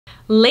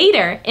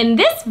Later in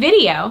this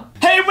video...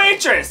 Hey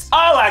waitress,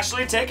 I'll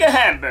actually take a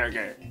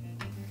hamburger.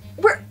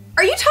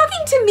 Are you talking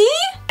to me?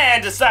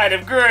 And a side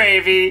of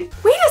gravy.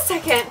 Wait a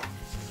second.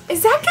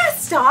 Is that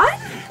Gaston?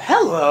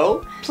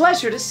 Hello,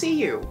 pleasure to see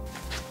you.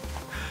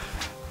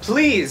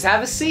 Please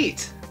have a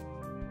seat.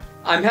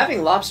 I'm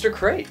having lobster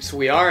crepes.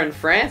 We are in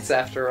France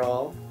after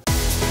all.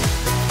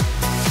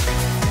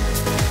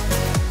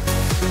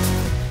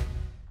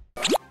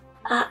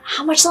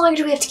 How much longer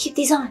do we have to keep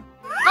these on?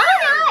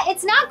 Anna,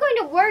 it's not going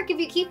to work if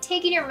you keep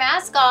taking your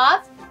mask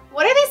off.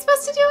 What are they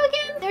supposed to do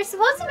again? They're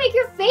supposed to make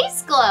your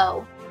face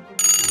glow.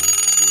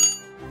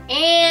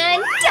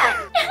 And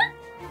done.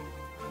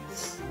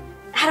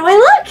 How do I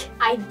look?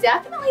 I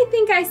definitely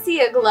think I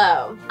see a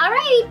glow. All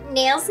right,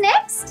 nails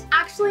next.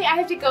 Actually, I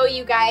have to go,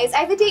 you guys. I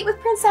have a date with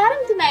Prince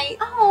Adam tonight.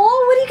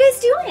 Oh, what are you guys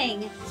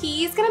doing?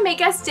 He's gonna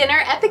make us dinner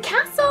at the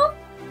castle.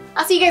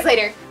 I'll see you guys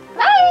later.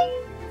 Bye.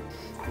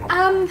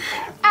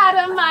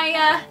 Adam,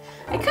 I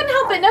couldn't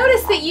help but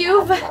notice that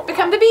you've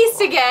become the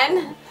beast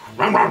again.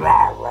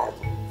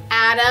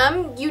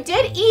 Adam, you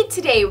did eat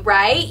today,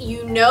 right?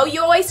 You know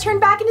you always turn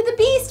back into the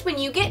beast when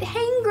you get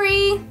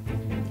hangry.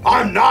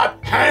 I'm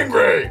not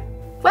hangry!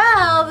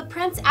 Well, the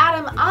Prince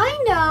Adam I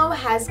know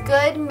has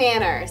good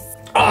manners.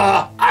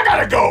 I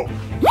gotta go!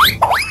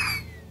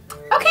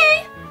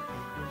 Okay.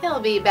 He'll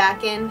be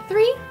back in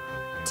 3,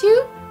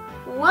 2,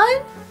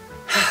 1.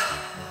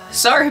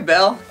 Sorry,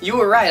 Belle. You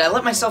were right. I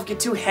let myself get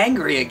too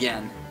hangry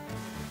again.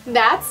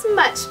 That's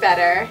much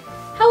better.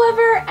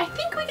 However, I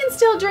think we can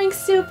still drink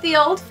soup the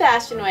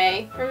old-fashioned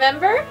way,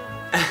 remember?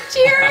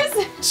 Cheers!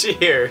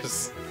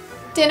 Cheers.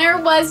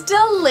 Dinner was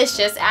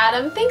delicious,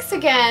 Adam. Thanks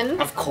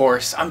again. Of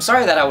course. I'm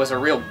sorry that I was a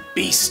real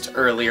beast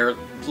earlier,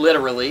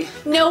 literally.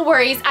 No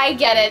worries, I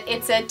get it.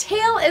 It's a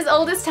tale as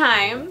old as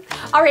time.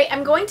 All right,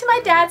 I'm going to my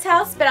dad's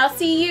house, but I'll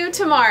see you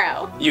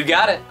tomorrow. You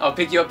got it. I'll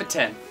pick you up at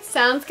 10.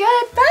 Sounds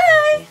good.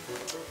 Bye!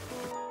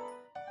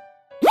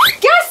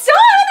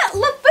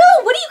 Gaston!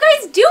 LeFou, what are you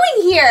guys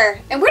doing here?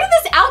 And where did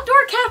this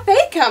outdoor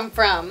cafe come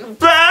from?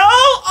 Belle?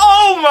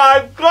 Oh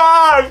my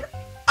god!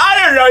 I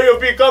didn't know you'd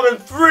be coming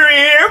through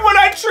here when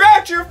I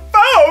tracked your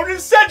phone and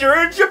said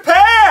you're in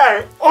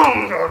Japan!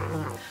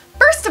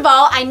 First of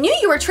all, I knew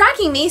you were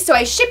tracking me, so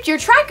I shipped your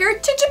tracker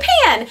to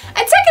Japan.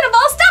 And second of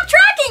all, stop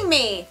tracking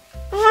me!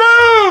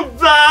 Rude,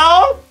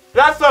 Belle!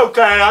 That's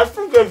okay, I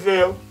forgive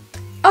you.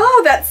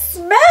 Oh, that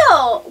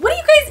smell! What are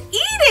you guys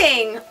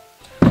eating?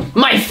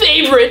 My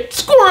favorite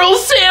squirrel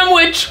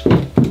sandwich!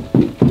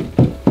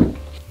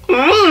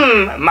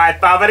 My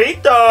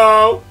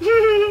favorito!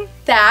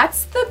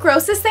 That's the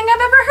grossest thing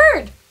I've ever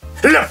heard.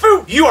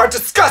 LeFou, you are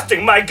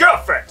disgusting, my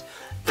girlfriend!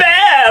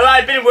 Belle,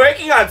 I've been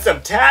working on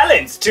some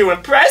talents to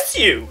impress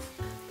you.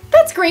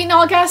 That's great and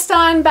all,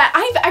 Gaston, but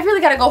I've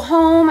really got to go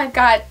home. I've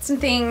got some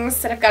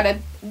things that I've got to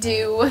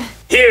do.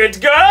 Here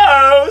it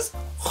goes!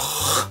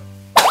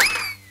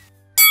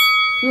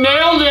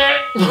 Nailed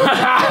it!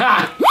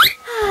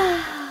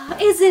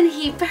 Isn't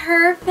he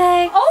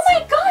perfect? Oh my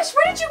gosh,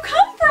 where did you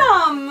come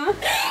from?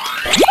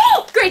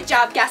 Oh, great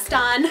job,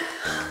 Gaston.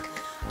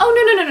 Oh,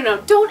 no.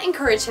 Don't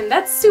encourage him.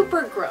 That's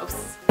super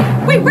gross.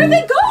 Wait, where'd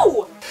they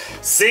go?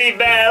 See,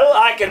 Belle,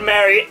 I can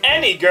marry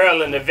any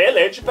girl in the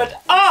village,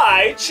 but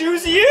I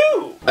choose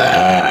you.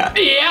 Yeah,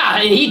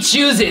 and he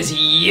chooses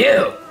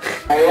you.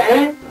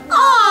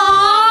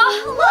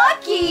 Aww,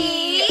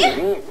 lucky.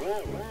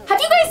 Have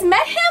you guys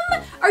met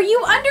him? Are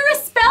you under a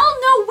spell?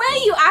 No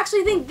way you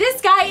actually think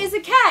this guy is a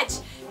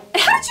catch.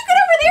 How did you get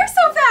over there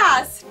so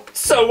fast?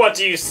 So what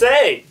do you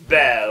say,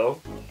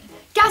 Belle?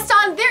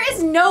 Gaston, there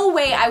is no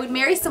way I would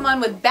marry someone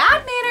with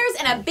bad manners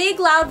and a big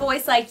loud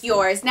voice like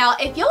yours. Now,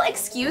 if you'll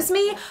excuse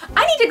me,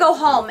 I need to go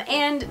home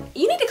and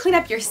you need to clean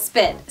up your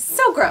spit.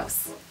 So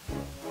gross.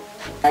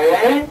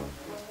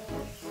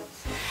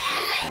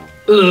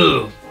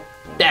 Ooh,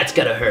 that's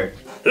gonna hurt.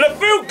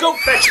 LeFou, go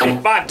fetch me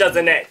 5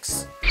 dozen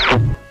eggs.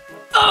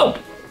 Oh,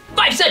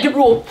 5-second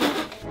rule.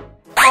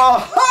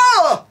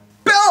 Aha!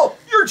 Belle,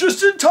 you're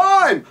just in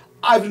time!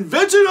 I've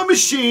invented a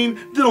machine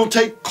that'll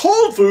take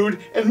cold food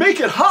and make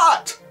it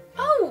hot!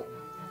 Oh,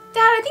 Dad,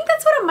 I think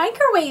that's what a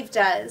microwave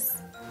does.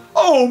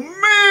 Oh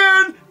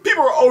man!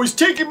 People are always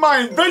taking my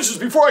inventions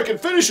before I can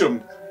finish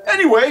them.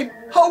 Anyway,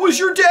 how was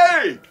your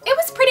day? It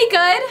was pretty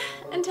good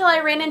until I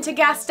ran into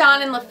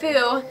Gaston and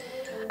LeFou.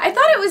 I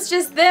thought it was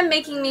just them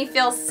making me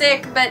feel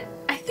sick, but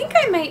I think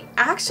I might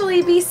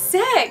actually be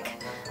sick.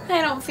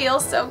 I don't feel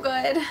so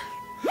good.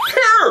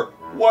 Here!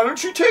 Why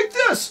don't you take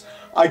this?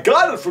 I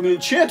got it from the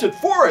Enchanted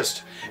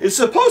Forest. It's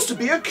supposed to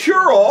be a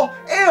cure-all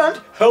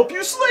and help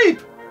you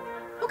sleep.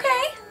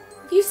 Okay,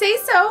 if you say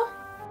so.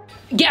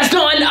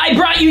 Gaston, I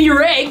brought you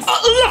your eggs.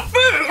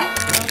 LeFou!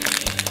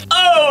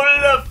 Oh,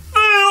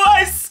 LeFou,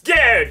 I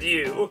scared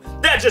you.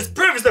 That just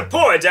proves the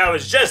point I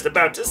was just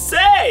about to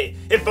say.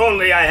 If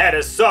only I had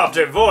a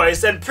softer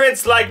voice and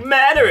prince-like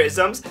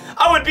mannerisms,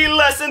 I would be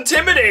less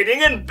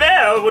intimidating and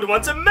Belle would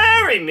want to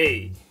marry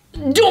me.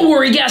 Don't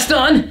worry,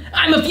 Gaston.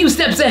 I'm a few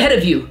steps ahead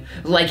of you.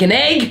 Like an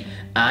egg,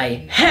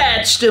 I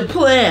hatched a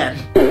plan.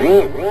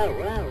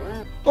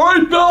 All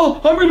right,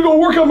 Belle, I'm gonna go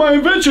work on my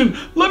invention.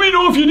 Let me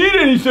know if you need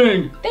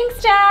anything.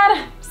 Thanks,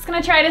 Dad. Just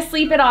gonna try to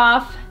sleep it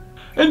off.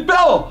 And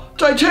Belle,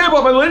 did I tell you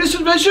about my latest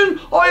invention?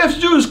 All you have to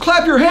do is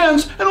clap your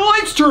hands and the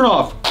lights turn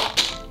off.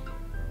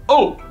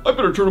 Oh, I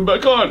better turn them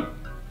back on.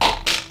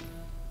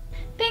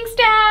 Thanks,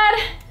 Dad.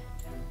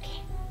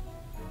 Okay.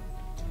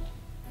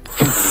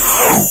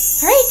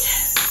 All right.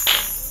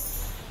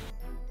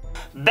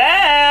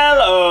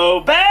 Belle, oh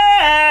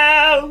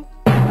Belle!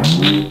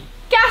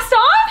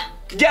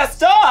 Gaston?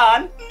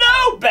 Gaston?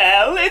 No,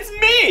 Belle, it's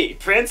me,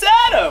 Prince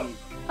Adam.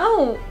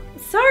 Oh,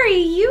 sorry,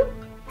 you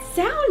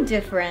sound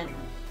different.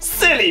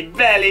 Silly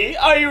Belly,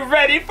 are you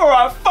ready for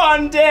our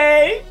fun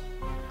day?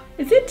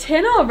 Is it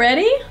 10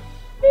 already?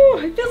 Ooh,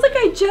 it feels like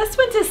I just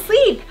went to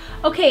sleep.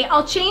 Okay,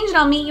 I'll change and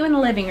I'll meet you in the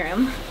living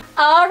room.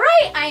 All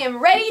right, I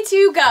am ready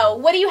to go.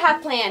 What do you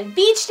have planned?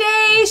 Beach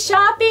day,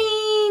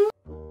 shopping?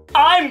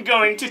 I'm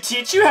going to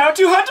teach you how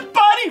to hunt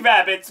bunny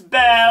rabbits,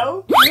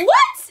 Belle.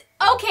 What?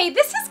 Okay,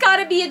 this has got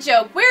to be a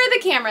joke. Where are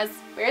the cameras?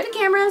 Where are the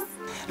cameras?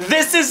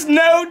 This is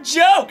no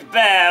joke,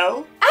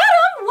 Belle.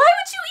 Adam, why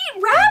would you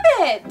eat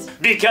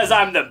rabbit? Because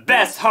I'm the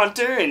best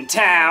hunter in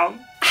town.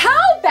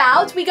 How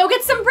about we go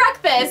get some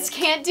breakfast?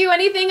 Can't do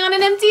anything on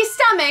an empty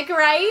stomach,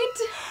 right?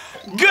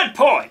 Good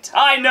point.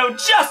 I know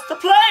just the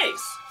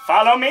place.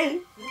 Follow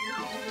me.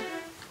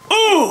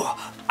 Ooh,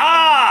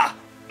 ah,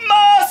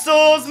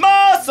 mussels,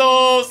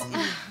 mussels.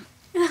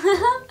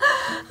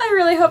 I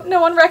really hope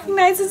no one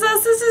recognizes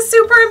us. This is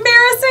super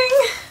embarrassing.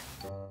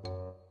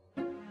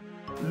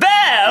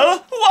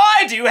 Belle,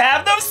 why do you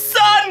have those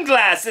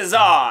sunglasses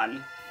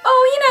on?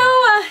 Oh, you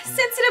know,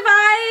 sensitive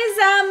eyes.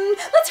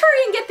 Let's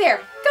hurry and get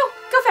there.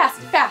 Go fast,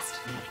 fast.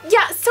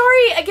 Yeah,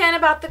 sorry again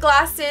about the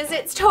glasses.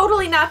 It's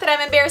totally not that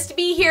I'm embarrassed to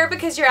be here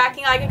because you're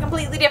acting like a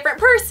completely different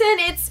person.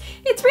 It's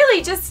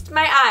really just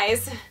my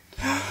eyes.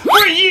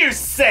 Were you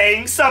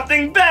saying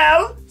something,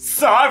 Belle?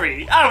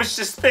 Sorry, I was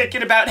just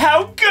thinking about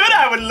how good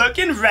I would look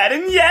in red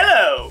and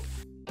yellow.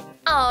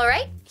 All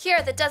right, here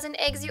are the dozen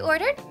eggs you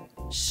ordered.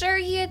 Sure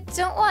you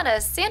don't want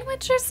a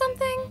sandwich or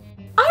something?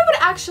 I would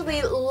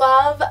actually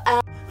love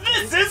a...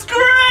 This is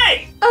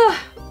great! Ugh,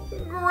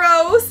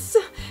 gross.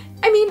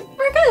 I mean,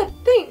 we're good,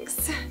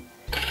 thanks.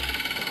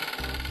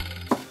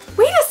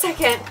 Wait a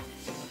second.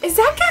 Is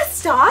that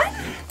Gaston?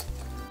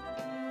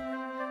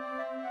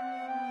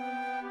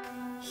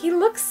 He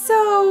looks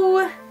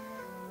so...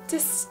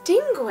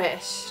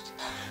 distinguished.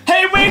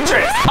 Hey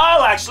waitress,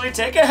 I'll actually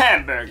take a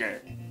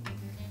hamburger.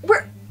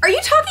 Are you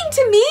talking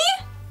to me?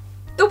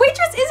 The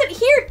waitress isn't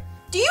here.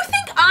 Do you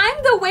think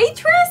I'm the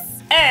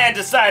waitress? And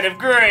a side of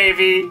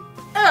gravy.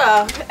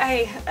 Oh,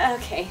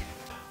 okay.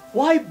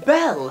 Why,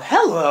 Belle,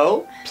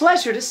 hello.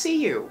 Pleasure to see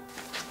you.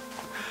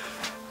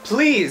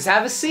 Please,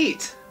 have a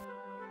seat.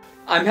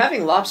 I'm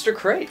having lobster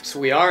crepes.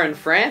 We are in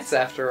France,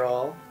 after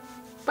all.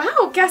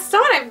 Wow,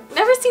 Gaston, I've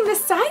never seen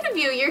this side of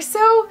you. You're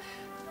so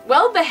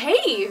well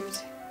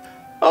behaved.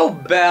 Oh,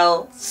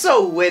 Belle,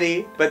 so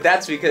witty. But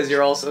that's because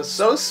you're also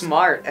so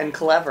smart and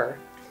clever.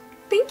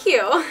 Thank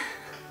you.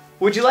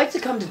 Would you like to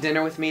come to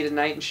dinner with me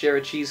tonight and share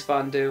a cheese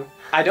fondue?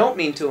 I don't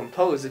mean to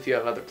impose if you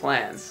have other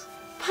plans.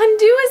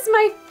 Fondue is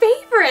my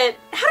favorite.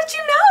 How did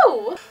you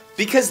know?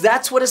 Because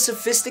that's what a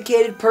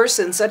sophisticated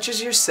person such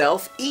as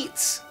yourself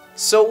eats.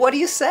 So what do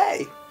you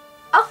say?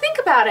 I'll think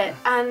about it.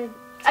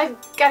 I've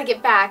got to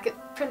get back.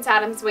 Prince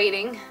Adam's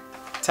waiting.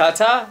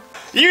 Ta-ta.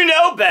 You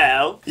know,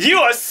 Belle, you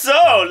are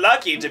so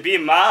lucky to be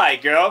my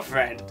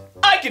girlfriend.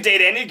 I could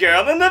date any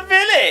girl in the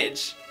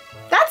village.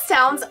 That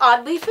sounds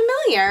oddly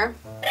familiar.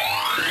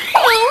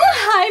 Oh,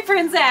 hi,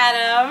 Prince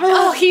Adam.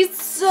 Oh, he's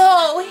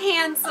so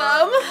handsome.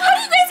 How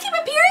do you guys keep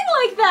appearing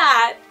like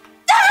that?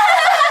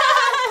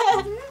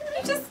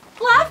 You're just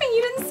laughing.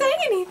 You didn't say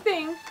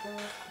anything.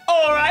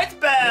 All right,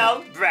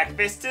 Belle,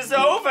 breakfast is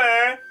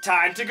over.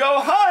 Time to go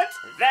hunt.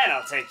 Then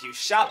I'll take you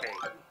shopping.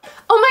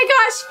 Oh my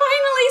gosh,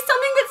 finally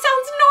something that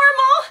sounds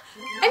normal.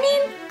 I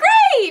mean,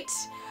 great.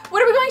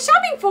 What are we going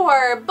shopping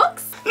for?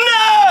 Books?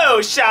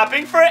 No,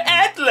 shopping for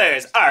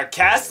antlers. Our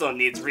castle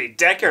needs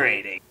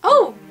redecorating.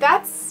 Oh,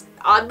 that's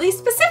oddly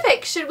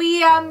specific. Should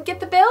we get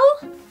the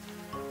bill?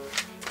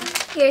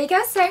 Here you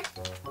go, sir.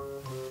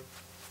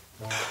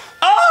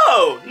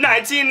 Oh,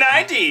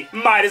 1990.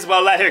 Might as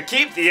well let her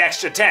keep the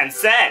extra 10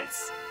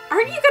 cents.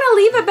 Aren't you gonna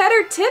leave a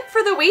better tip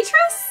for the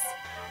waitress?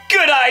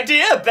 Good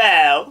idea,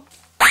 Belle.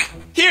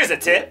 Here's a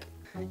tip.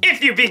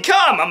 If you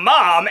become a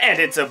mom and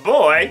it's a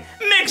boy,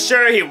 make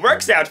sure he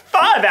works out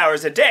 5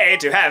 hours a day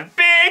to have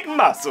big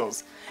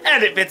muscles.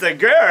 And if it's a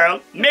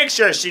girl, make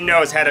sure she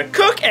knows how to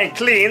cook and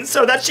clean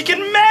so that she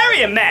can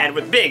marry a man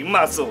with big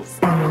muscles.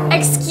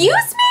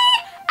 Excuse me?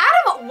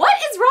 Adam, what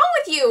is wrong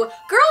with you?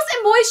 Girls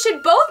and boys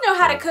should both know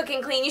how to cook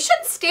and clean. You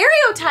shouldn't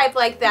stereotype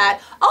like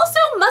that. Also,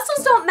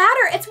 muscles don't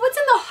matter. It's what's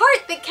in the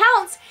heart that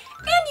counts.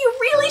 And you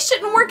really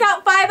shouldn't work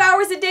out 5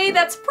 hours a day.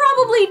 That's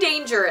probably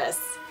dangerous.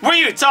 Were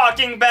you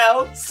talking,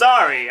 Belle?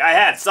 Sorry, I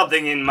had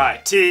something in my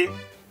teeth.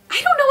 I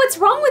don't know what's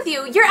wrong with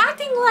you. You're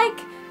acting like...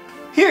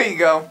 Here you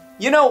go.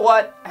 You know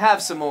what?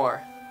 Have some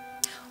more.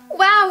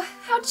 Wow,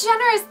 how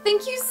generous.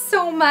 Thank you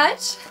so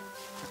much.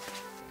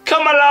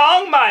 Come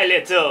along, my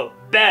little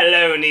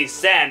bologna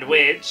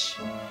sandwich.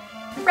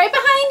 Right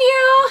behind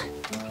you.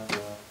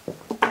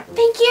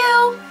 Thank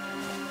you.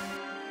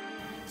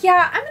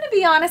 Yeah, I'm gonna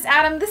be honest,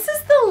 Adam, this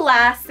is the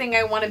last thing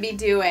I want to be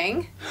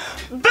doing.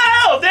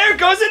 Belle, there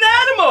goes an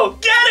animal!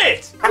 Get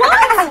it!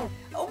 What?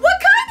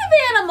 What kind of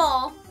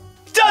animal?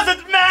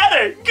 Doesn't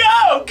matter!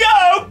 Go,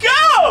 go, go!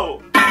 Oh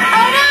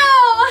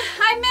no!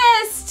 I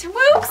missed!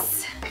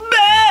 Whoops!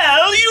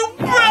 Belle, you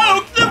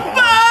broke the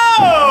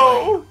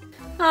bow!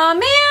 Oh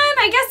man,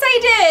 I guess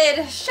I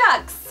did.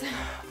 Shucks.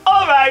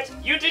 Alright,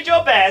 you did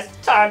your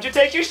best. Time to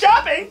take you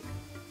shopping.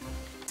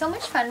 So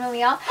much fun when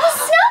we all.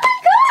 Oh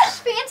my gosh!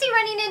 Fancy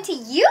running into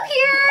you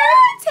here.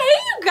 Hey,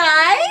 you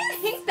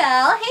guys. Hey,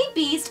 Belle. Hey,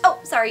 Beast. Oh,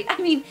 sorry.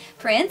 I mean,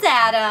 Prince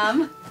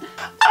Adam.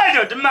 I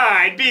don't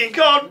mind being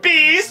called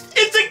Beast.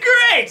 It's a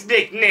great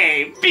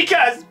nickname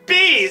because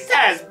Beast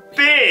has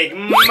big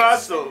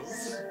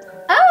muscles.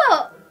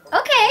 Oh,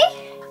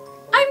 okay.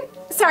 I'm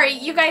sorry,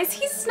 you guys.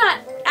 He's not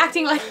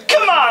acting like.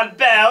 Come on,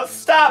 Belle.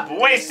 Stop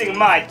wasting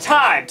my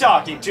time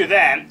talking to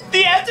them.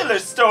 The Antler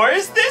store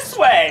is this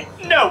way.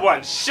 No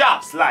one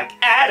shops like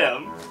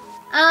Adam.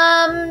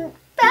 Belle,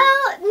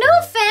 no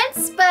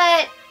offense,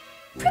 but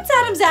Prince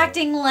Adam's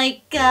acting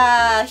like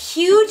a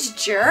huge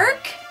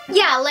jerk.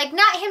 yeah, like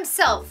not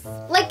himself.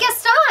 Like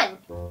Gaston.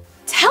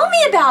 Tell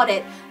me about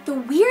it. The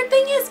weird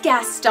thing is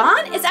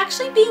Gaston is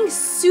actually being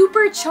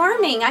super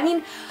charming. I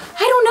mean, I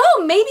don't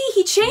know. Maybe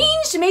he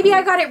changed. Maybe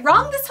I got it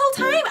wrong this whole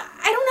time.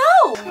 I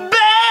don't know.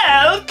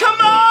 Belle, come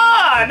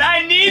on!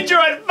 I need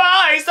your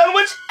advice on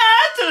which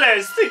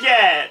antlers to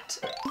get.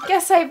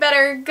 Guess I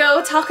better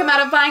go talk him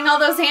out of buying all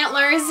those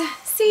antlers.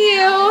 See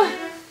you.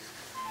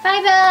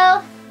 Bye,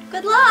 Belle.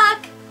 Good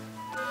luck.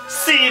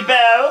 See,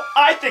 Belle,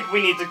 I think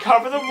we need to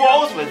cover the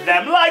walls with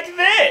them like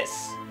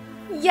this.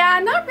 Yeah,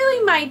 not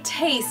really my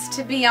taste,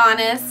 to be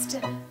honest.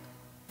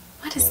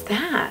 What is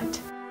that?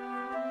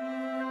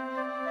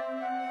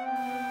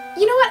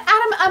 You know what,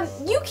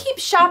 Adam? You keep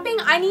shopping.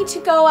 I need to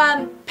go,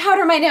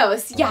 powder my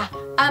nose. Yeah.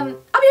 I'll be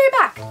right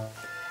back.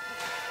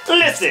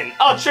 Listen,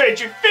 I'll trade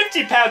you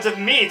 50 pounds of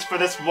meat for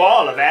this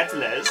wall of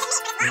antlers.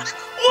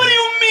 What do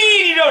you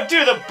mean you don't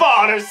do the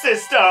barter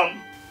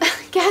system?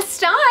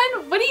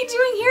 Gaston, what are you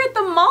doing here at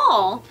the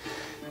mall?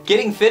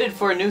 Getting fitted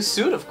for a new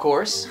suit, of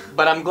course.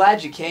 But I'm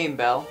glad you came,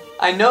 Belle.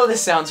 I know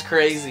this sounds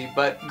crazy,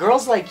 but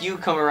girls like you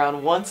come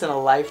around once in a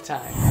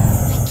lifetime.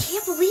 I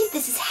can't believe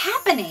this is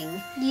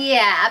happening.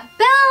 Yeah,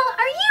 Belle,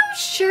 are you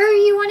sure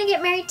you want to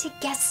get married to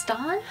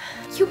Gaston?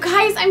 You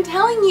guys, I'm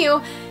telling you,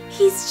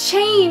 he's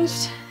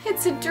changed.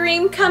 It's a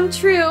dream come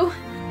true.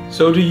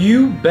 So do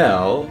you,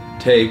 Belle,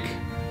 take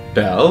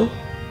Belle?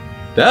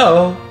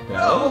 Belle?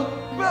 Belle!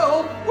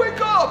 Belle, wake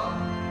up!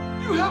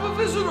 You have a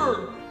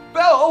visitor!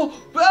 Belle!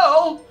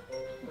 Belle!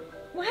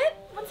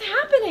 What? What's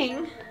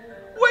happening?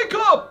 Wake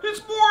up!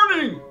 It's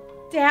morning!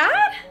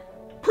 Dad?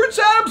 Prince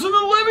Adam's in the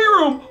living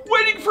room,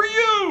 waiting for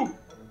you!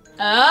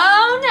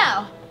 Oh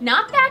no,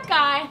 not that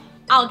guy.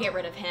 I'll get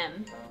rid of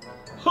him.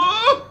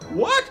 Huh?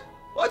 What?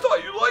 I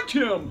thought you liked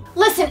him.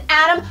 Listen,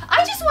 Adam,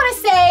 I just want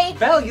to say...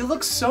 Belle, you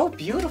look so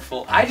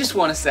beautiful. I just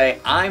want to say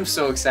I'm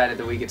so excited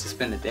that we get to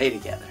spend a day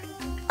together.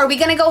 Are we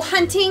gonna go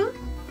hunting?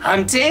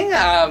 Hunting?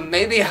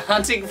 Maybe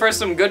hunting for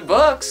some good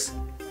books.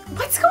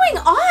 What's going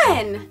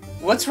on?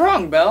 What's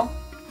wrong, Belle?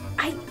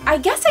 I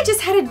guess I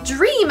just had a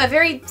dream, a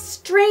very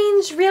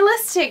strange,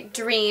 realistic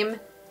dream.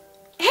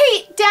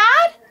 Hey,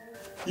 Dad?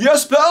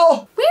 Yes,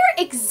 Belle? Where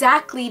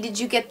exactly did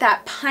you get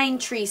that pine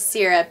tree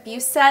syrup? You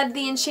said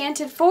the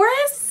enchanted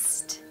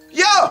forest?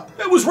 Yeah,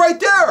 it was right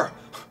there.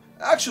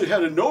 Actually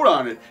had a note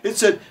on it. It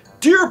said,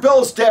 "Dear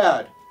Belle's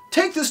dad,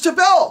 take this to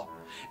Belle."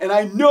 And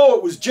I know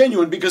it was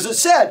genuine because it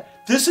said,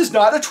 "This is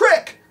not a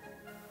trick."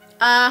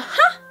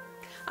 Uh-huh.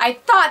 I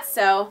thought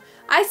so.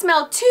 I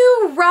smell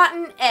 2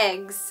 rotten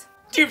eggs.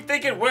 Do you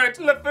think it worked,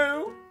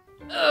 LeFou?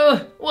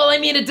 Well, I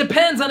mean, it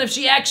depends on if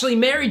she actually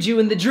married you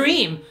in the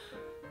dream.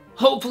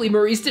 Hopefully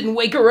Maurice didn't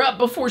wake her up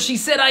before she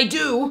said I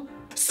do.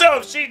 So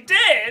if she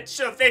did,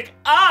 she'll think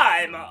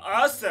I'm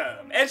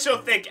awesome, and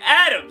she'll think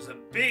Adam's a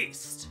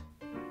beast.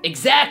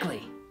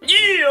 Exactly.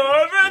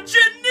 You're a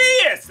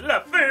genius,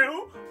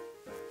 LeFou!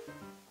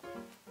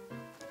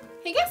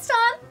 Hey,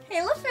 Gaston. Hey,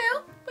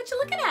 LeFou. What you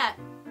looking at?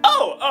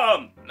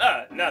 Oh,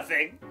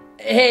 nothing.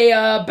 Hey,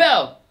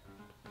 Belle,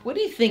 what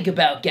do you think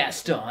about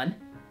Gaston?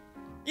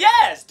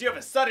 Yes, do you have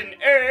a sudden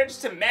urge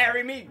to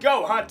marry me,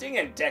 go hunting,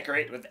 and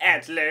decorate with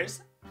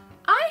antlers?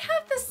 I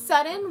have the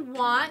sudden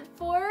want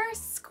for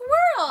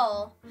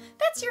squirrel.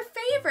 That's your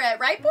favorite,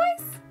 right,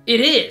 boys?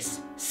 It is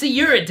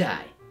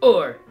Seuridai,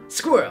 or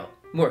squirrel,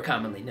 more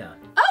commonly known.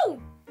 Oh,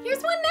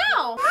 here's one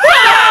now.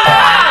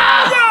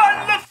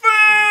 Run,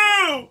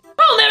 LeFou!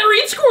 I'll never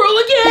eat squirrel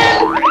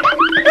again!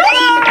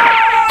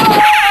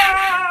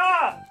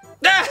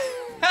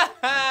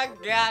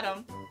 Got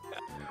him.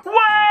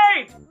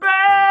 Wait!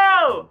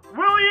 Belle!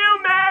 Will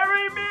you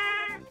marry me?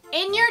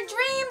 In your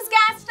dreams,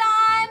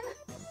 Gaston.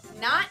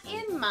 Not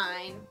in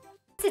mine.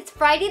 It's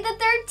Friday the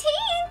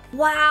 13th.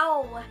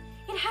 Wow.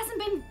 It hasn't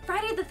been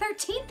Friday the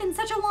 13th in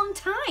such a long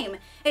time.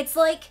 It's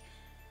like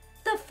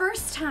the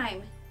first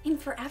time in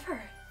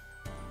forever.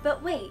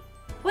 But wait,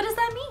 what does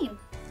that mean?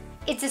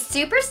 It's a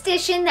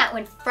superstition that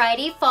when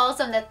Friday falls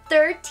on the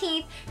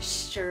 13th,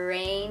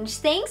 strange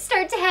things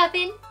start to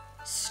happen.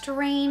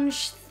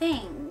 Strange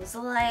things,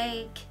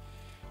 like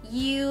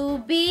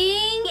you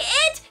being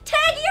it?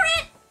 Tag, you're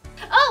it!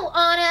 Oh,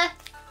 Anna.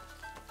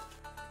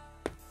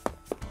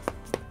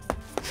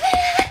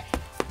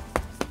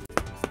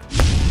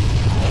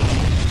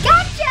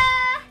 Gotcha!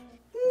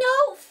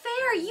 No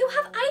fair, you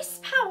have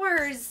ice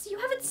powers. You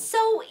have it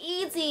so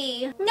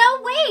easy.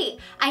 No way!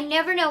 I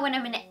never know when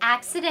I'm gonna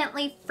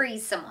accidentally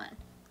freeze someone.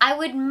 I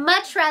would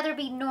much rather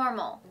be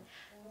normal.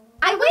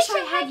 I wish I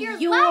had your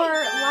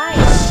life.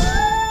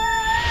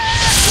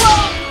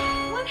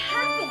 Whoa! What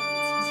happened?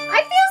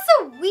 I feel so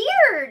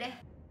weird.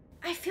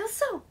 I feel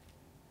so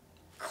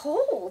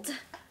cold.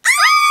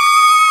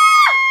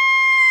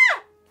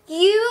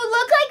 You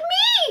look like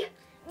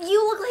me!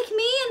 You look like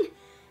me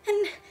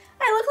and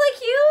I look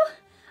like you?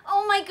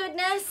 Oh my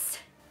goodness.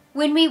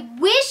 When we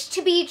wish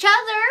to be each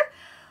other,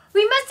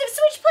 we must have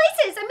switched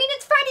places. I mean,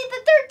 it's Friday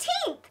the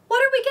 13th.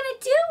 What are we gonna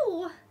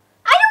do?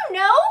 I don't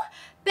know.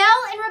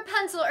 Belle and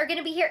Rapunzel are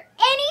gonna be here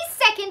any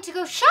second to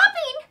go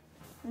shopping.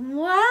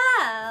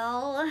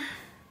 Well,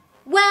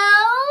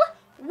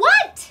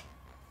 what?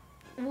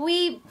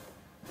 We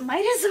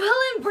might as well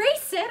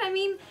embrace it. I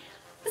mean,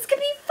 this could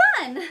be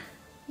fun.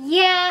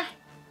 Yeah,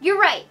 you're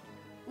right.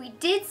 We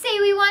did say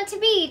we want to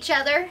be each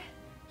other.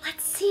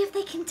 Let's see if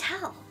they can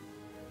tell.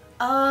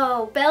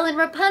 Oh, Belle and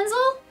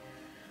Rapunzel?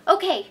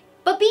 Okay,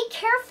 but be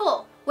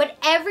careful.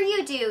 Whatever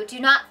you do, do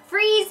not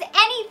freeze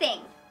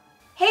anything.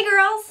 Hey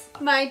girls,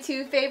 my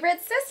two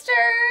favorite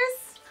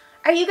sisters.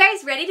 Are you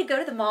guys ready to go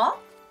to the mall?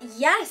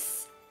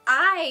 Yes,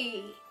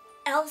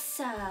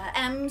 Elsa,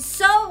 am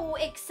so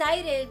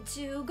excited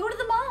to go to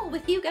the mall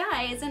with you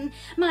guys and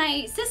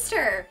my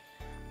sister,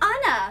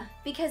 Anna,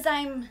 because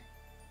I'm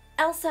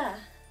Elsa.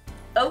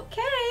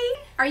 Okay.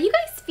 Are you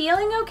guys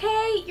feeling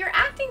okay? You're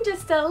acting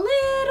just a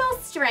little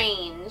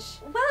strange.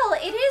 Well,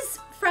 it is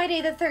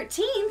Friday the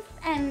 13th,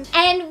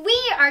 and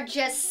we are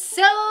just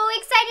so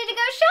excited to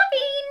go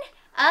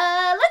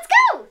shopping. Let's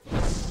go.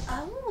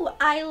 Oh,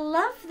 I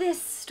love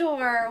this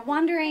store,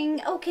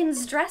 Wandering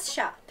Oaken's dress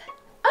shop.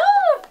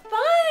 Oh,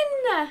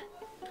 fun!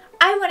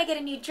 I want to get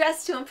a new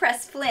dress to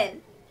impress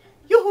Flynn.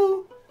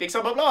 Yoo-hoo! Big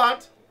summer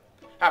blowout.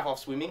 Half-off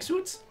swimming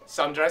suits,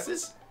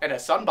 sundresses, and a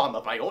sun bomb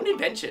of my own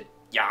invention.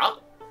 Yeah?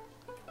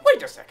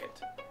 Wait a second.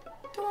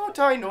 Don't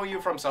I know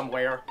you from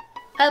somewhere?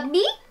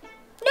 Me?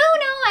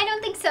 No, I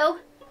don't think so.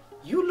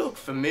 You look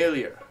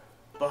familiar,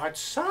 but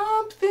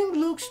something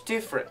looks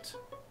different.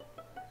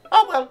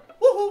 Oh well,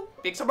 woohoo!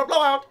 Big summer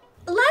blowout.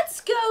 Let's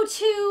go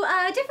to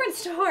a different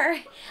store.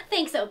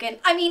 Thanks, Oaken.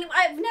 I mean,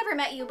 I've never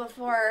met you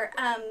before.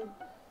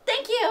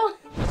 Thank you.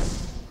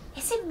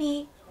 Is it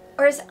me,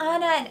 or is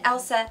Anna and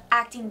Elsa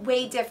acting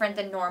way different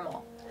than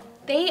normal?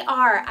 They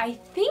are. I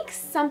think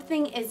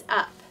something is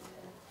up.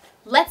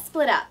 Let's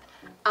split up.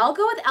 I'll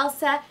go with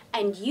Elsa,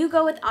 and you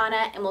go with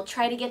Anna, and we'll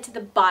try to get to the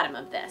bottom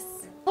of this.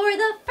 For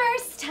the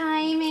first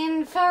time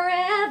in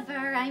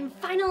forever, I'm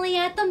finally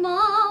at the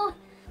mall.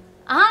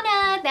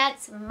 Anna,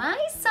 that's my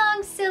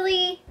song,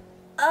 silly.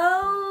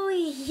 Oh,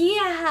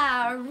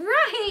 yeah,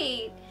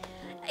 right.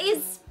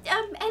 Is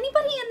anybody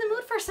in the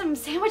mood for some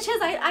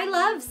sandwiches? I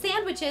love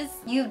sandwiches.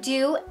 You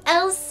do,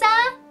 Elsa?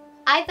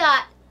 I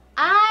thought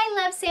I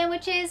love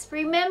sandwiches,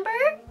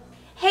 remember?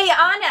 Hey,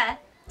 Anna,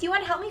 do you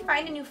want to help me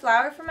find a new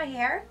flower for my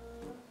hair?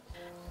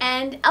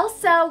 And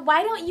Elsa,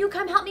 why don't you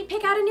come help me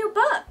pick out a new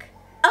book?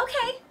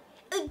 Okay.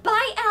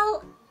 Bye,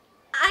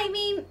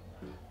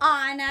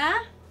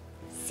 Anna.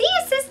 See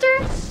you,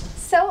 sister.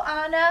 So,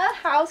 Anna,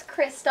 how's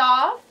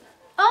Kristoff?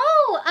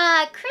 Oh,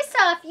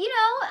 Kristoff,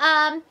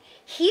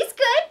 he's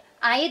good.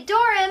 I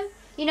adore him.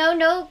 You know,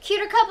 no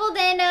cuter couple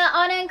than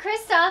Anna and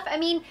Kristoff. I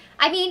mean,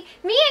 me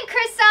and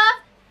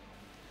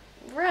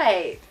Kristoff.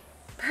 Right.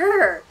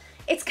 Purr.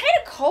 It's kind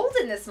of cold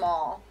in this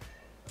mall.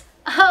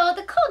 Oh,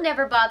 the cold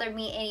never bothered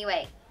me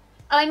anyway.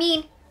 Oh, I mean,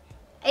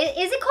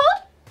 is it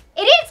cold?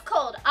 It is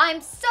cold.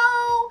 I'm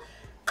so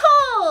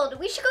cold.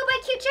 We should go buy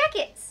cute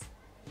jackets.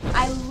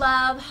 I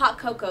love hot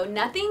cocoa.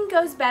 Nothing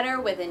goes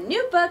better with a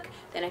new book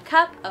than a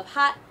cup of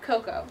hot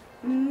cocoa.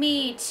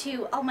 Me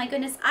too. Oh my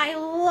goodness, I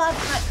love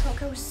hot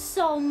cocoa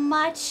so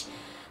much.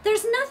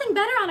 There's nothing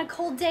better on a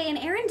cold day in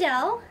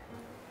Arendelle.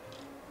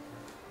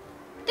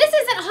 This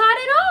isn't hot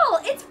at all.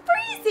 It's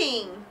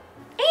freezing.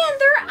 And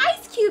there are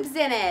ice cubes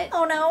in it.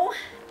 Oh no.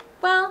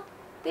 Well,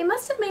 they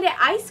must have made it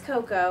ice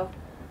cocoa.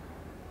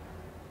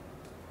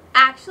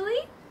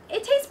 Actually,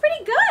 it tastes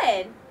pretty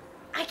good.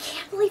 I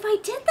can't believe I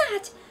did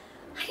that.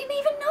 I didn't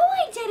even know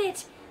I did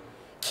it.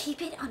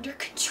 Keep it under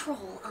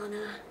control,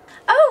 Anna.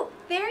 Oh,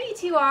 there you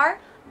two are.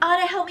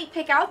 Anna helped me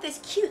pick out this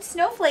cute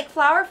snowflake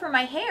flower for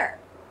my hair.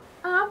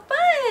 Aw,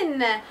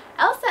 fun.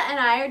 Elsa and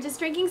I are just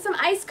drinking some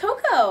iced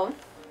cocoa.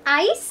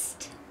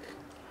 Iced?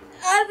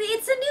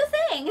 It's a new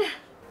thing.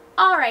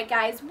 All right,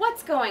 guys,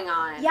 what's going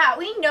on? Yeah,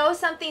 we know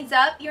something's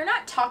up. You're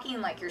not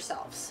talking like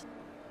yourselves.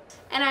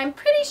 And I'm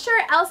pretty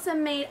sure Elsa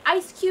made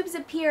ice cubes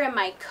appear in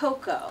my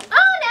cocoa.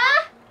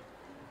 Anna!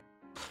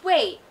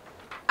 Wait,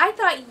 I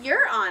thought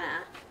you're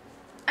Anna.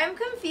 I'm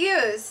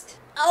confused.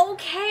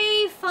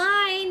 Okay,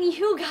 fine,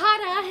 you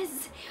got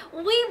us.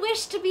 We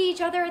wish to be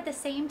each other at the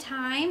same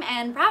time,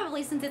 and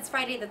probably since it's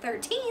Friday the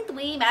 13th,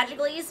 we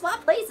magically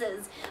swap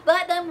places.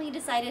 But then we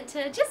decided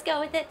to just go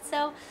with it,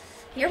 so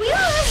here we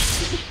are.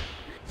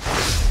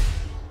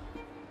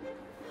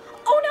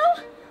 Oh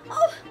no!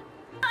 Oh,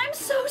 I'm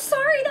so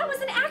sorry, that was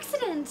an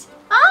accident.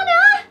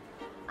 Anna!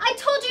 I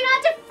told you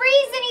not to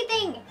freeze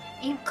anything,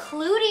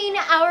 including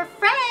our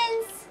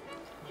friends.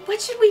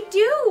 What should we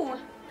do?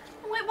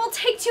 It will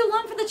take too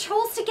long for the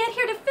trolls to get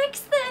here to fix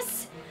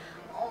this.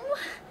 Oh,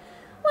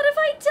 what have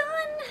I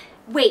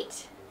done?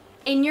 Wait,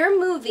 in your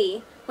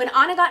movie, when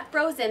Anna got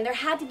frozen, there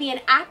had to be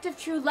an act of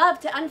true love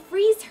to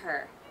unfreeze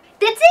her.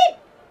 That's it!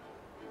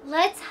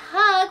 Let's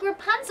hug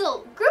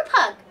Rapunzel. Group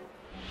hug.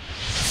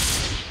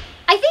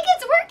 I think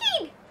it's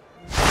working!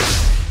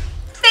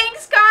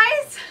 Thanks,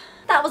 guys!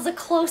 That was a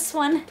close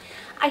one.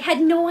 I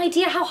had no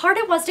idea how hard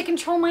it was to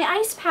control my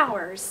ice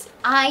powers.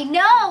 I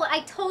know!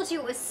 I told you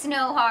it was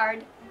snow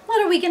hard.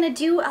 What are we gonna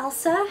do,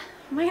 Elsa?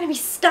 Am I gonna be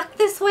stuck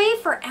this way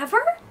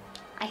forever?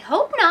 I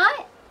hope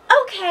not.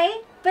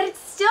 Okay, but it's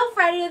still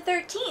Friday the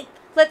 13th.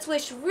 Let's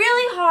wish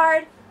really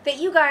hard that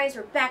you guys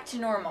are back to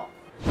normal.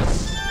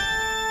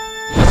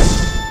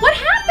 What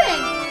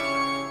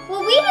happened?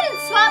 Well, we didn't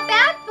swap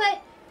back,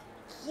 but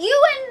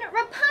you and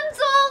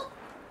Rapunzel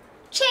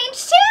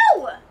changed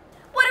too.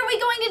 What are we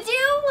going to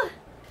do?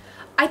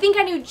 I think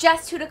I knew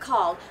just who to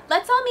call.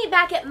 Let's all meet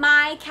back at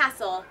my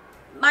castle.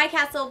 My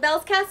castle,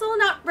 Belle's castle,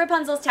 not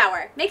Rapunzel's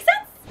tower. Make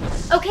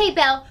sense? Okay,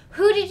 Belle,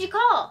 who did you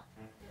call?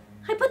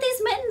 I put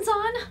these mittens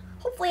on.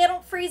 Hopefully I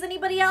don't freeze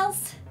anybody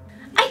else.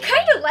 I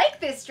kind of like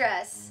this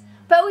dress,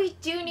 but we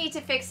do need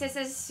to fix this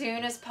as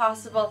soon as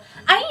possible.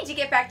 I need to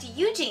get back to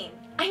Eugene.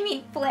 I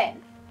mean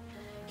Flynn.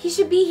 He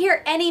should be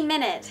here any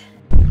minute.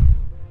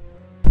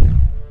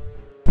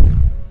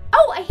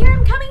 Oh, I hear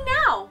him coming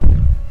now.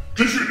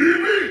 Did you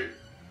need me?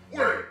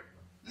 Wait,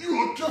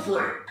 you look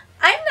different.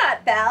 I'm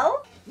not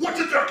Belle. What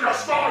did that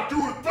Gaston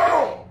do with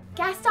Belle?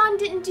 Gaston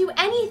didn't do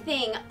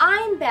anything.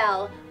 I'm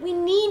Belle. We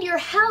need your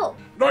help.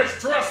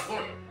 Nice dress,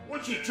 but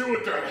what'd you do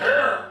with that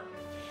hair?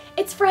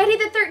 It's Friday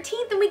the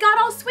 13th and we got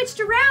all switched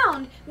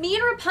around. Me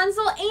and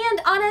Rapunzel and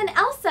Anna and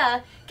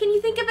Elsa. Can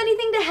you think of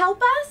anything to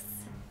help us?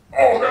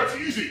 Oh, that's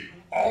easy.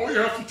 All we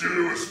have to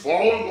do is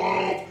fall in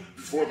love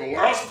before the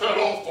last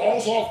petal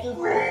falls off the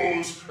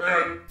rose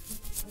and...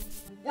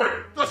 Wait,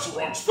 that's the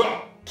wrong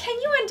spell. Can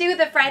you undo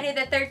the Friday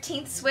the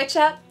 13th switch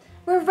up?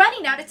 We're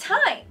running out of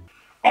time.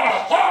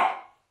 Aha!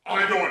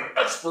 I know an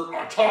expert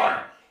on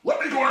time. Let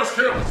me go ask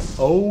him.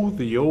 Oh,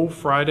 the old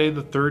Friday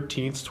the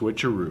 13th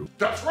switcheroo.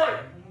 That's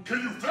right. Can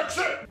you fix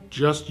it?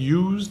 Just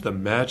use the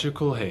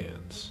magical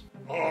hands.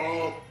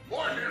 My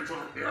hands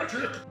aren't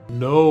magic.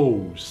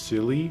 No,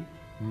 silly.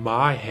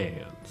 My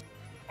hands.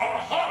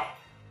 Aha!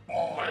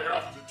 All I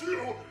have to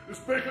do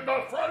is make it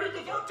not Friday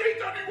the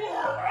 13th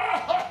anymore.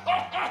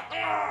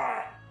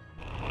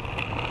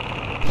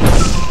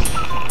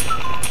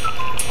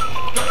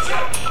 That's it!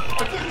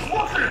 I think it's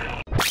working!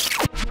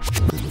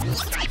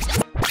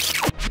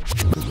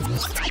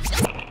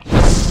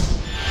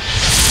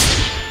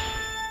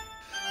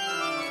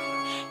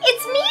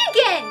 It's me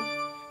again!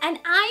 And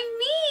I'm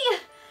me!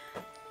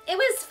 It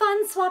was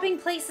fun swapping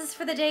places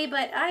for the day,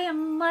 but I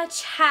am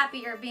much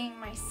happier being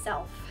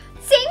myself.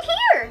 Same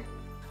here!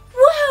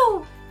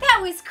 Whoa! That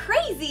was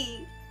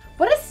crazy!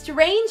 What a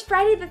strange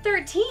Friday the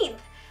 13th!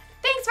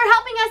 Thanks for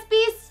helping us,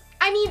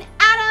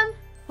 Adam!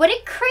 What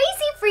a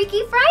crazy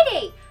Freaky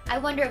Friday! I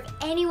wonder if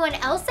anyone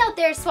else out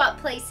there swapped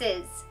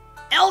places.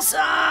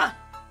 Elsa!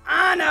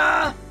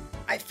 Anna!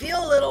 I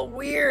feel a little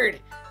weird.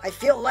 I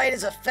feel light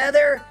as a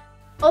feather.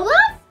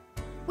 Olaf?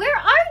 Where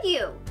are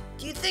you?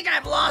 Do you think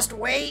I've lost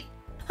weight?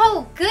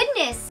 Oh,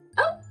 goodness.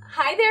 Oh,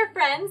 hi there,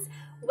 friends.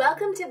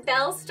 Welcome to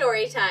Belle's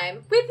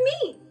Storytime with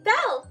me,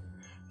 Belle.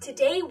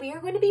 Today we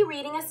are going to be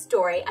reading a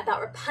story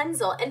about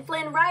Rapunzel and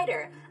Flynn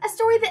Rider, a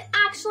story that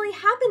actually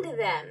happened to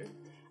them.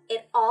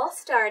 It all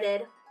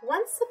started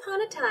once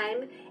upon a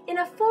time in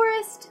a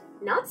forest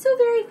not so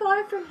very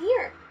far from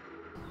here.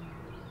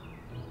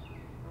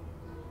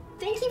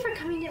 Thank you for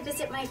coming to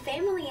visit my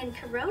family in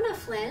Corona,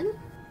 Flynn.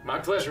 My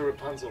pleasure,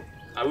 Rapunzel.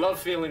 I love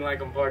feeling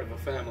like I'm part of a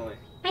family.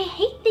 I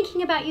hate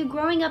thinking about you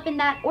growing up in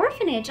that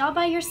orphanage all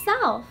by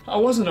yourself. I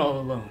wasn't all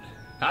alone.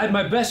 I had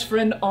my best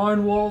friend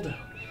Arnwald.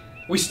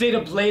 We stayed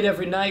up late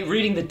every night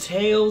reading the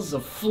tales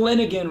of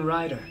Flynn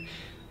Rider.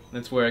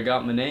 That's where I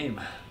got my name.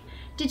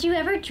 Did you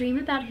ever dream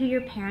about who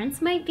your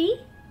parents might be?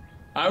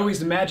 I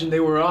always imagined they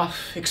were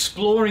off,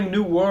 exploring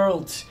new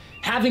worlds,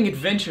 having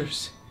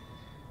adventures.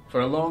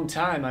 For a long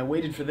time, I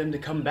waited for them to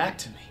come back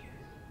to me.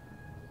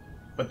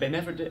 But they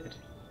never did.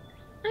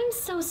 I'm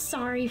so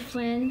sorry,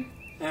 Flynn.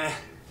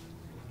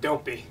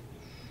 Don't be.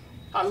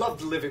 I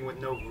loved living with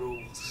no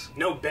rules,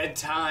 no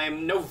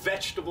bedtime, no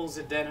vegetables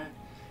at dinner.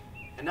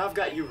 And now I've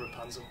got you,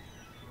 Rapunzel.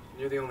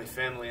 You're the only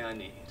family I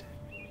need.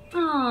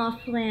 Aw,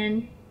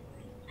 Flynn.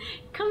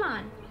 Come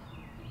on.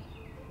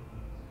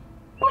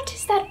 What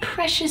is that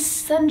precious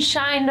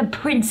sunshine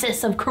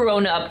princess of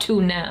Corona up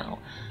to now?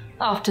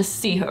 Off to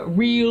see her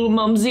real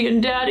mumsy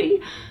and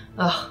daddy?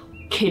 Ugh,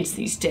 kids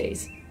these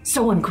days.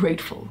 So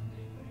ungrateful.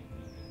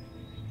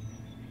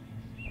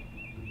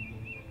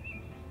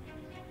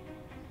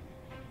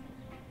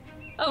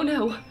 Oh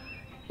no.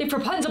 If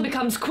Rapunzel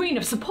becomes Queen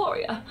of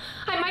Seporia,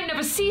 I might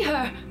never see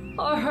her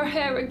or her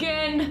hair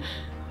again.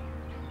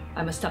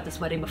 I must stop this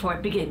wedding before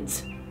it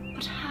begins.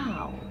 But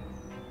how?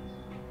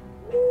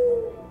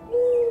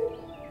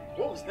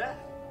 What was that?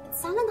 It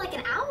sounded like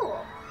an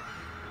owl.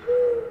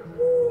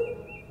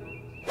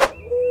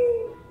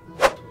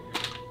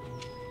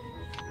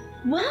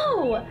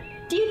 Whoa!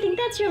 Do you think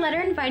that's your letter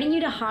inviting you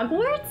to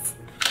Hogwarts?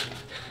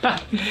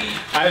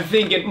 I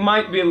think it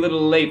might be a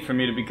little late for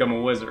me to become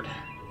a wizard.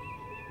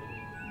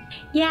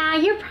 Yeah,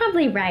 you're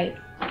probably right.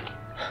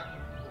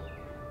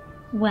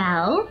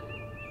 Well,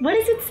 what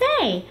does it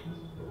say?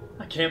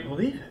 I can't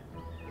believe it.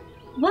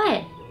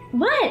 What?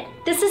 What?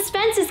 The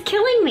suspense is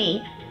killing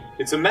me.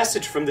 It's a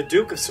message from the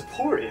Duke of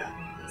Seporia.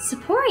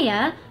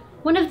 Seporia?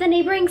 One of the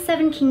neighboring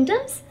 7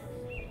 kingdoms?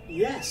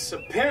 Yes,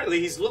 apparently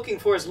he's looking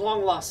for his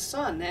long-lost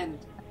son, and...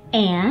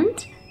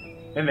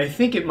 And they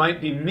think it might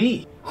be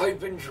me. I've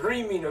been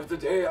dreaming of the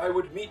day I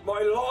would meet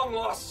my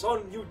long-lost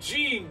son,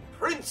 Eugene,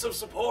 Prince of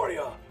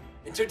Seporia.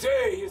 And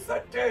today is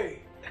that day.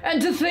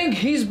 And to think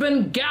he's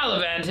been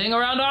gallivanting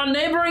around our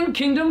neighboring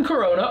kingdom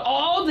Corona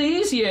all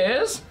these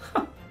years?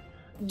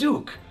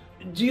 Duke,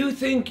 do you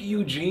think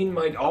Eugene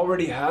might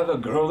already have a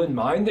girl in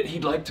mind that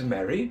he'd like to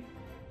marry?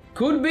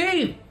 Could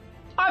be.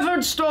 I've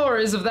heard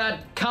stories of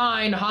that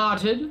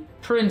kind-hearted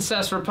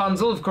Princess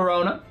Rapunzel of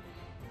Corona,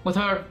 with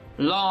her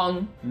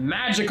long,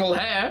 magical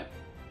hair.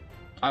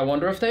 I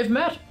wonder if they've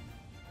met.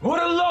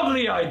 What a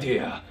lovely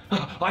idea!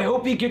 I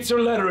hope he gets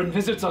your letter and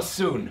visits us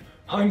soon.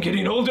 I'm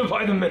getting older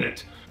by the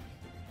minute.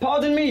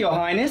 Pardon me, Your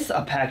Highness.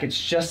 A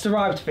package just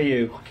arrived for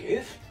you. A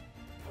gift?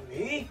 For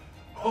me?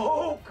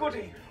 Oh,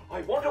 goody.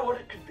 I wonder what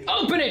it could be.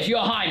 Open it,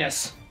 Your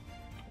Highness!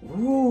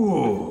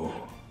 Ooh.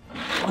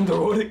 Wonder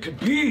what it could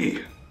be.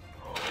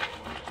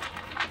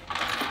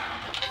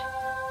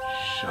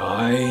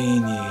 Shiny.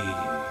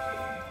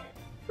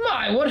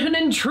 My, what an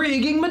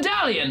intriguing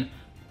medallion!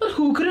 But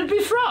who could it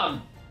be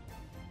from?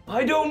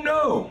 I don't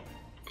know.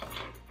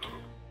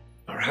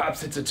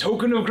 Perhaps it's a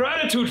token of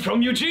gratitude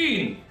from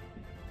Eugene.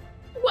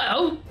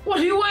 Well, what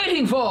are you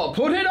waiting for?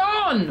 Put it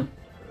on!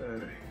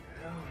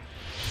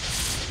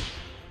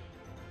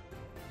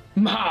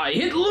 My,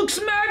 it looks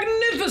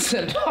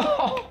magnificent!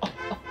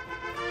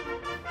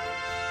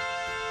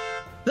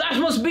 That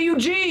must be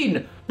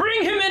Eugene!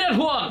 Bring him in at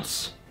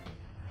once!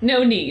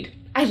 No need.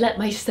 I let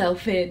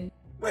myself in.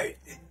 Wait,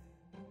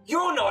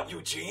 you're not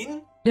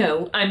Eugene?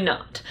 No, I'm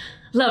not.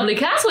 Lovely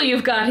castle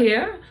you've got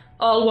here.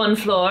 All one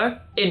floor.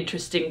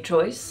 Interesting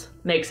choice.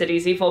 Makes it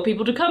easy for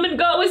people to come and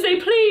go as they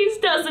please,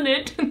 doesn't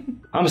it?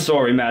 I'm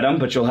sorry, madam,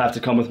 but you'll have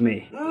to come with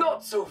me.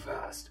 Not so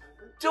fast.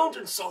 Don't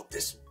insult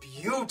this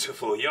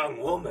beautiful young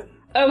woman.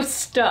 Oh,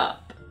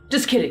 stop.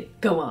 Just kidding.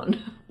 Go on.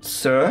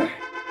 Sir?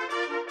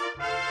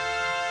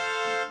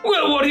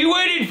 Well, what are you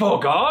waiting for,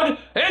 guard?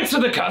 Answer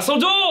the castle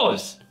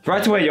doors!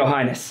 Right away, Your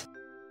Highness.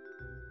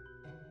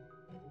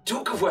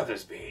 Duke of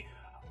Weathersby,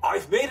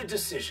 I've made a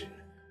decision.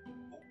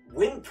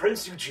 When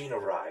Prince Eugene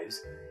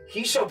arrives,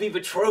 he shall be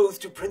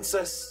betrothed to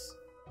Princess...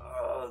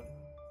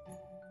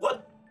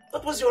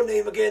 What was your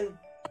name again?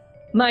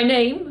 My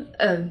name?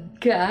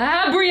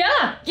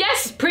 Gabriella!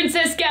 Yes,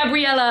 Princess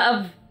Gabriella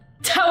of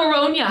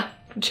Tauronia.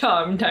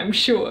 Charmed, I'm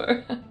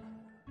sure.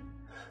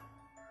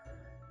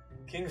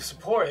 King of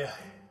Seporia,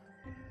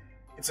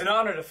 it's an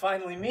honor to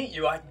finally meet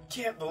you. I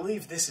can't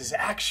believe this is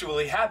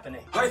actually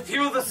happening. I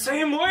feel the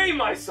same way,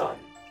 my son.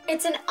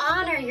 It's an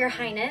honor, Your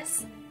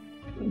Highness.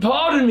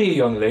 Pardon me,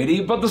 young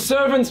lady, but the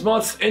servants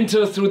must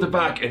enter through the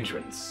back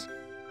entrance.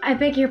 I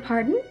beg your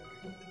pardon?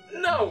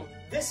 No,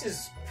 this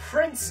is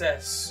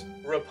Princess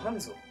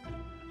Rapunzel.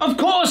 Of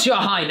course, Your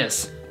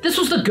Highness. This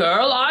was the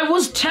girl I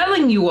was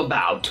telling you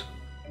about.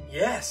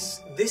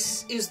 Yes,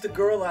 this is the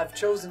girl I've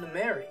chosen to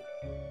marry.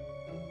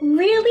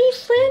 Really,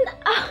 Flynn?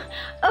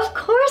 Of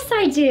course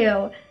I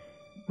do.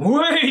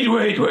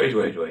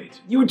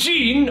 Wait.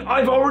 Eugene,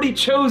 I've already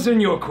chosen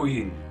your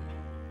queen.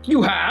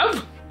 You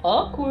have?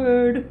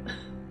 Awkward.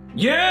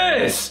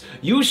 Yes!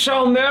 You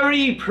shall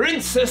marry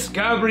Princess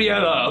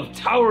Gabriella of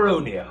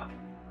Tauronia.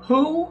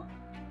 Who?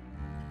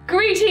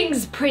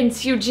 Greetings,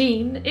 Prince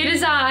Eugene. It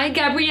is I,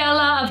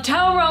 Gabriella of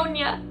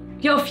Tauronia,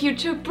 your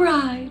future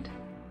bride.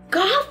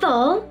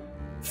 Gothel?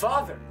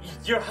 Father,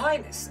 Your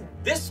Highness,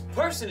 this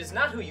person is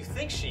not who you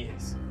think she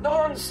is.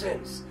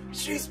 Nonsense.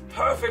 She's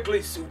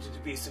perfectly suited to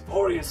be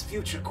Seporia's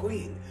future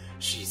queen.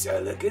 She's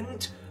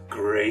elegant,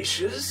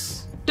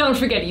 gracious. Don't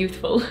forget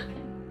youthful.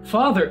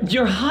 Father,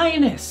 Your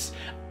Highness,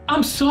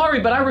 I'm sorry,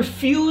 but I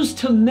refuse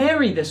to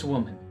marry this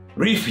woman.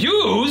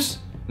 Refuse?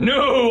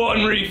 No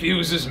one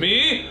refuses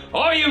me.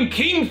 I am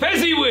King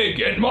Fezziwig,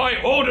 and my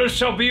orders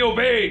shall be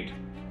obeyed.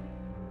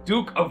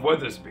 Duke of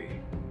Weathersby.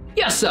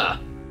 Yes, sir.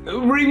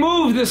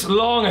 Remove this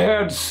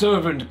long-haired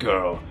servant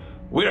girl.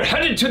 We're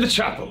headed to the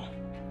chapel.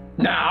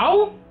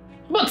 Now?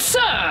 But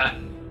sir!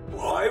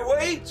 Why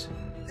wait?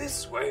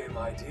 This way,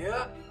 my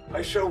dear.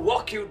 I shall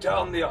walk you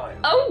down the aisle.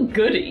 Oh,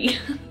 goody.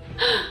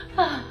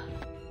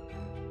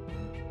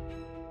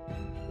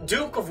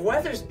 Duke of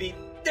Weathersby,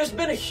 there's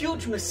been a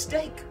huge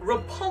mistake.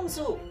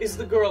 Rapunzel is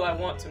the girl I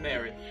want to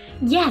marry.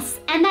 Yes,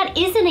 and that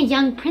isn't a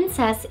young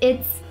princess,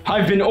 it's...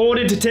 I've been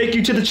ordered to take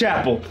you to the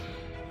chapel.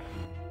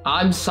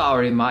 I'm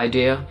sorry, my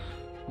dear,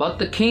 but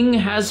the king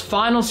has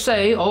final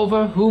say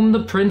over whom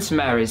the prince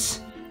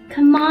marries.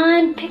 Come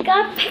on, pick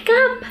up, pick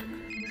up!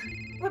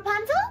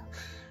 Rapunzel?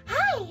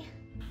 Hi!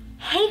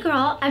 Hey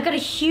girl, I've got a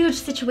huge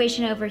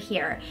situation over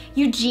here.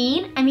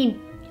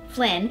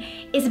 Flynn,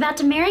 is about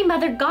to marry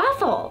Mother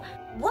Gothel.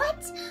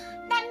 What?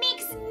 That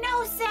makes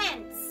no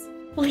sense!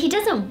 Well, he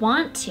doesn't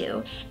want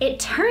to. It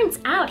turns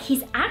out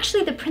he's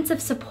actually the Prince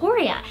of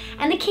Seporia,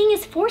 and the king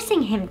is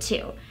forcing him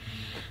to.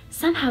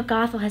 Somehow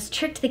Gothel has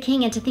tricked the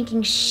king into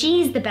thinking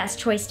she's the best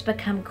choice to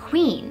become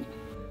queen.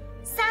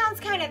 Sounds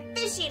kind of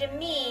fishy to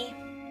me.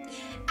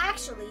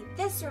 Actually,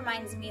 this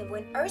reminds me of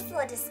when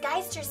Ursula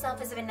disguised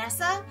herself as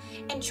Vanessa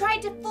and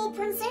tried to fool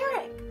Prince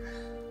Eric.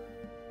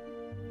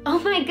 Oh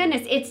my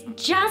goodness, it's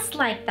just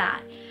like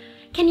that.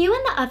 Can you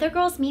and the other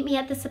girls meet me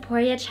at the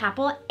Seporia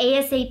Chapel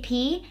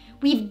ASAP?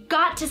 We've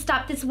got to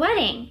stop this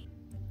wedding.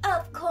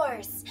 Of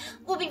course.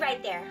 We'll be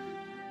right there.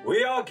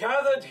 We are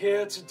gathered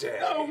here today.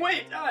 Oh,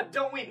 wait,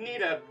 don't we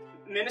need a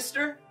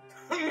minister?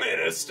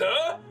 Minister?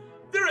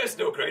 There is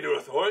no greater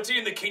authority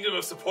in the kingdom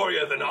of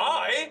Seporia than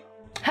I.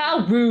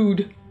 How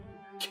rude.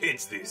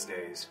 Kids these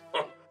days.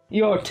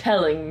 You're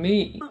telling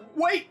me.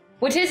 Wait!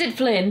 What is it,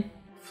 Flynn?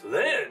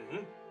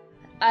 Flynn?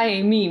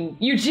 I mean,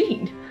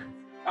 Eugene.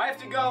 I have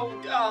to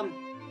go,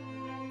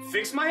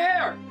 fix my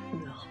hair.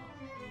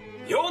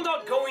 You're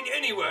not going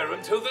anywhere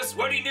until this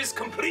wedding is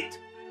complete.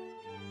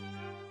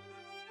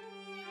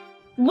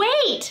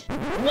 Wait!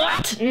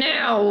 What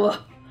now?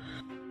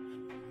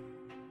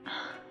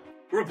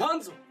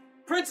 Rapunzel,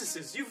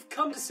 princesses, you've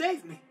come to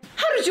save me.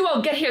 How did you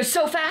all get here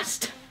so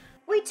fast?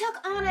 We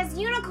took Anna's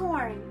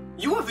unicorn.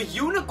 You have a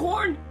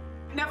unicorn?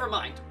 Never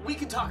mind. We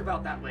can talk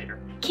about that later.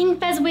 King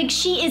Fezwig,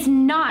 she is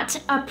not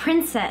a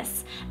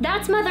princess.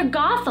 That's Mother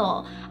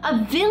Gothel,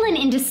 a villain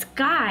in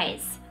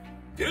disguise.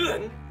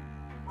 Villain?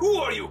 Who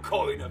are you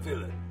calling a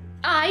villain?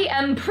 I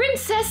am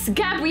Princess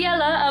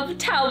Gabriella of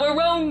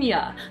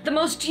Talwaronia, the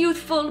most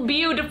youthful,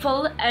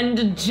 beautiful,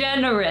 and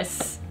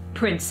generous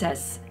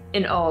princess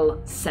in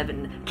all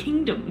 7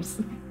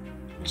 kingdoms.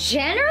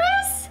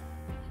 Generous?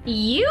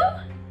 You?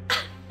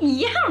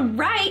 Yeah,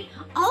 right.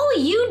 All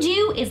you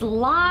do is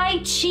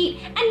lie, cheat,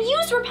 and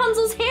use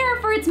Rapunzel's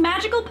hair for its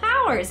magical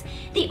powers.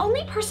 The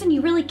only person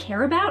you really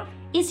care about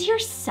is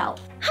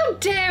yourself. How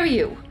dare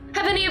you?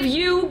 Have any of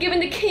you given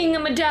the king a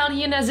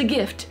medallion as a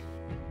gift?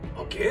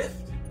 A gift?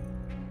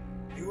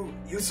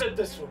 You sent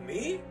this for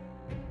me?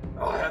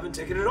 I haven't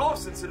taken it off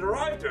since it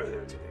arrived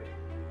earlier today.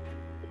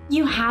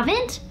 You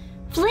haven't?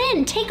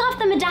 Flynn, take off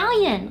the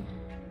medallion.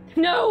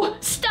 No,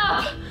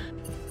 stop!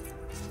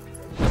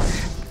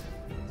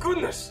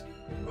 Goodness!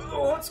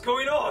 What's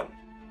going on?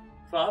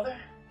 Father?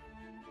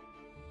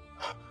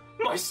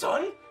 My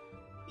son?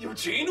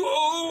 Eugene?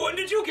 When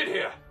did you get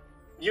here?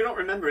 You don't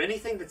remember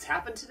anything that's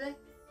happened today?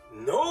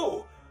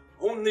 No,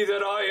 only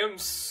that I am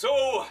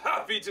so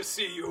happy to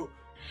see you.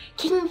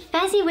 King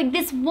Fezziwig,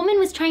 this woman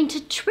was trying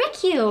to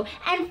trick you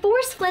and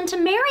force Flynn to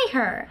marry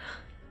her.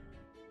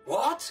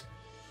 What?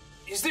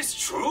 Is this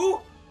true?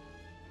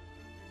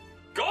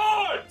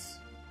 Guards!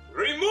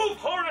 Remove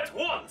her at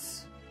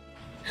once!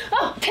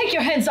 Oh, take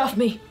your hands off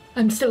me!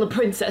 I'm still a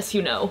princess,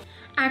 you know.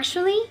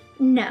 Actually,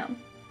 no,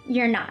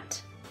 you're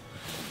not.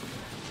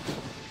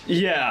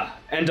 Yeah,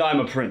 and I'm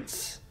a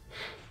prince.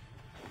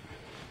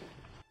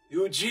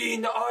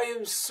 Eugene, I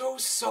am so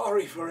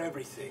sorry for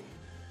everything.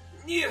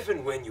 If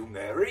and when you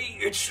marry,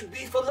 it should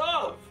be for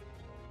love.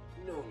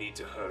 No need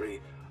to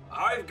hurry.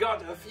 I've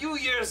got a few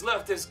years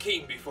left as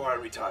king before I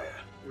retire.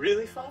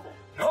 Really, Father?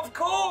 Of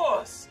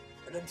course!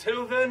 And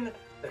until then,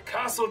 the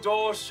castle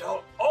door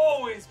shall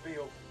always be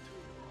open.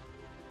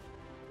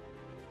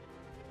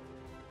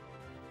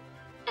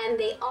 And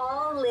they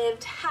all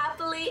lived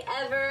happily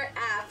ever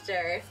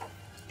after.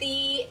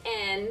 The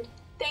end.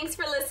 Thanks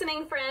for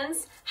listening,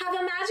 friends. Have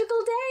a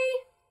magical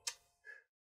day.